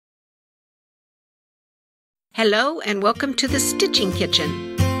Hello and welcome to the Stitching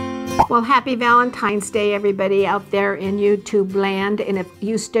Kitchen. Well, happy Valentine's Day, everybody out there in YouTube land. And if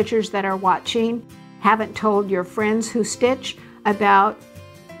you stitchers that are watching haven't told your friends who stitch about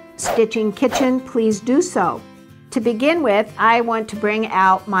StitchingKitchn, please do so. To begin with, I want to bring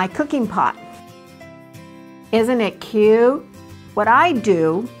out my cooking pot. Isn't it cute? What I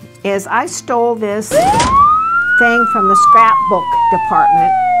do is I stole this thing from the scrapbook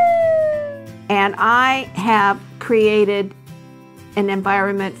department, and I have created an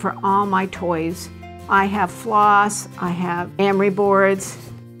environment for all my toys. I have floss, I have emery boards,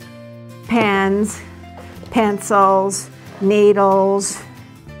 pens, pencils, needles.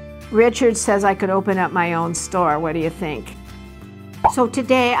 Richard says I could open up my own store. What do you think? So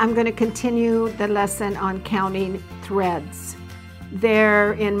today I'm going to continue the lesson on counting threads.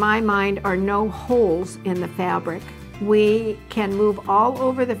 There, in my mind, are no holes in the fabric. We can move all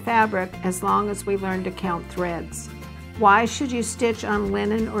over the fabric as long as we learn to count threads. Why should you stitch on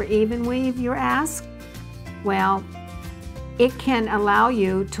linen or even weave, you ask? Well, it can allow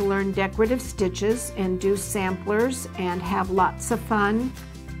you to learn decorative stitches and do samplers and have lots of fun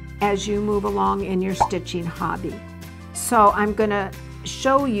as you move along in your stitching hobby. So I'm going to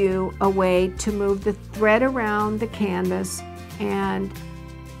show you a way to move the thread around the canvas, and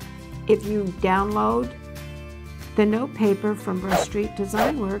if you download the note paper from Brush Street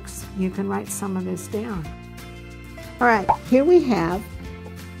Design Works, you can write some of this down. All right, here we have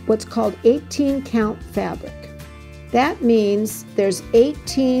what's called 18 count fabric. That means there's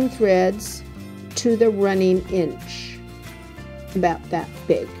 18 threads to the running inch, about that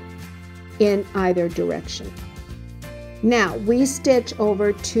big, in either direction. Now, we stitch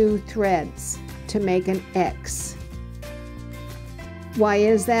over 2 threads to make an X. Why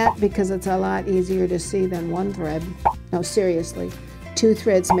is that? Because it's a lot easier to see than 1 thread. No, seriously, 2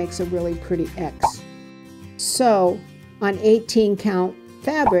 threads makes a really pretty X. So, on 18 count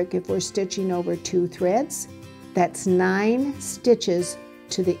fabric, if we're stitching over 2 threads, that's 9 stitches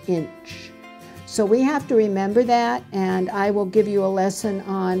to the inch. So we have to remember that, and I will give you a lesson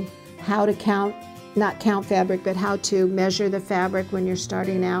on how to count, not count fabric, but how to measure the fabric when you're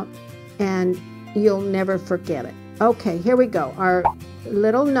starting out, and you'll never forget it. Okay, here we go. Our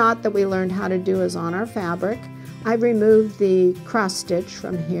little knot that we learned how to do is on our fabric. I've removed the cross stitch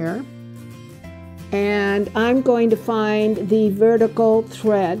from here, and I'm going to find the vertical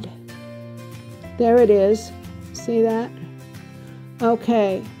thread. There it is. See that?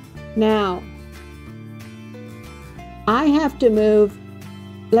 Okay, now I have to move,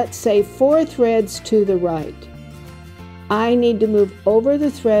 let's say, 4 threads to the right. I need to move over the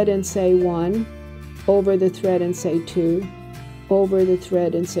thread and say 1, over the thread and say 2, over the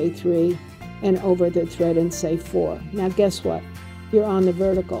thread and say 3, and over the thread and say 4. Now guess what? You're on the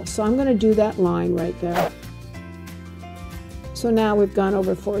vertical. So I'm going to do that line right there. So now we've gone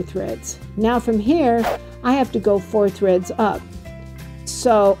over 4 threads. Now from here, I have to go 4 threads up.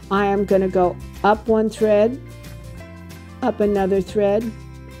 So I am going to go up 1 thread, up another thread,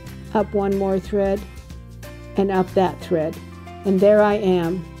 up 1 more thread, and up that thread. And there I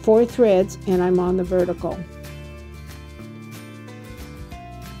am, 4 threads, and I'm on the vertical.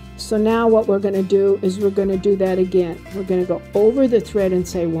 So now what we're going to do is we're going to do that again. We're going to go over the thread and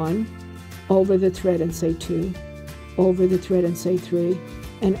say 1, over the thread and say 2, over the thread and say 3,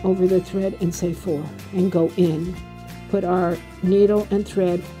 and over the thread and say 4, and go in. Put our needle and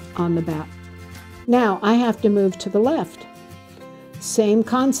thread on the back. Now I have to move to the left. Same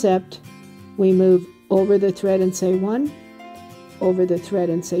concept. We move over the thread and say 1, over the thread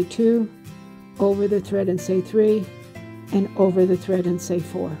and say 2, over the thread and say 3, and over the thread and say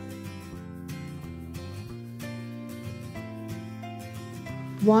 4.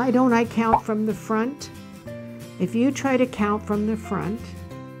 Why don't I count from the front? If you try to count from the front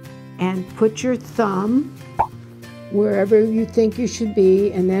and put your thumb wherever you think you should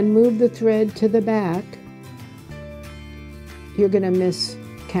be and then move the thread to the back, you're going to miss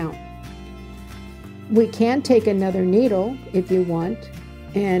count. We can take another needle if you want,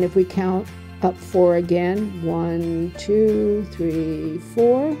 and if we count up 4 again, 1, 2, 3,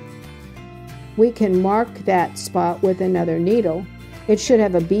 4, we can mark that spot with another needle. It should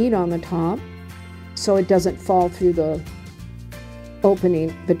have a bead on the top so it doesn't fall through the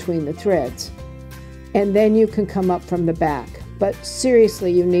opening between the threads. And then you can come up from the back. But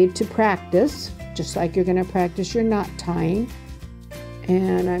seriously, you need to practice, just like you're going to practice your knot tying.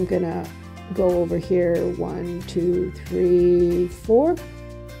 And I'm going to go over here, 1, 2, 3, 4,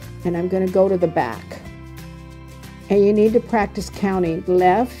 and I'm going to go to the back. And you need to practice counting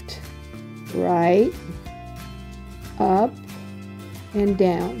left, right, up, and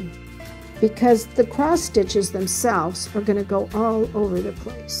down. because the cross stitches themselves are going to go all over the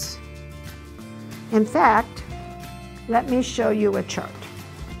place. In fact, let me show you a chart.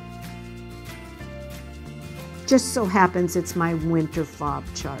 Just so happens it's my winter fob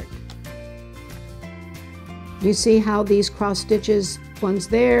chart. You see how these cross stitches, one's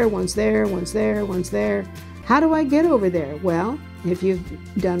there, one's there, one's there, one's there. How do I get over there? Well, if you've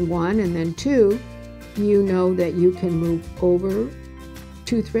done 1 and then 2, you know that you can move over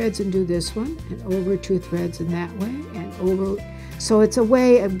 2 threads and do this one, and over 2 threads in that way, and over. So it's a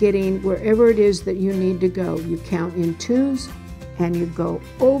way of getting wherever it is that you need to go. You count in 2s and you go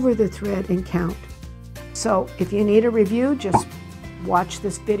over the thread and count. So if you need a review, just watch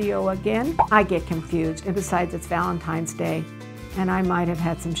this video again. I get confused, and besides it's Valentine's Day and I might have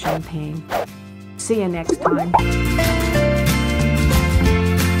had some champagne. See you next time.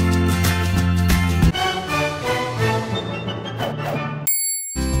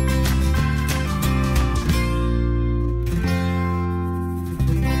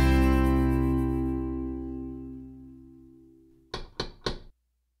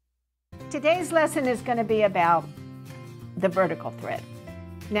 Today's lesson is going to be about the vertical thread.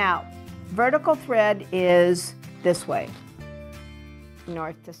 Now, vertical thread is this way,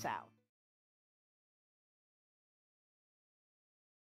 north to south.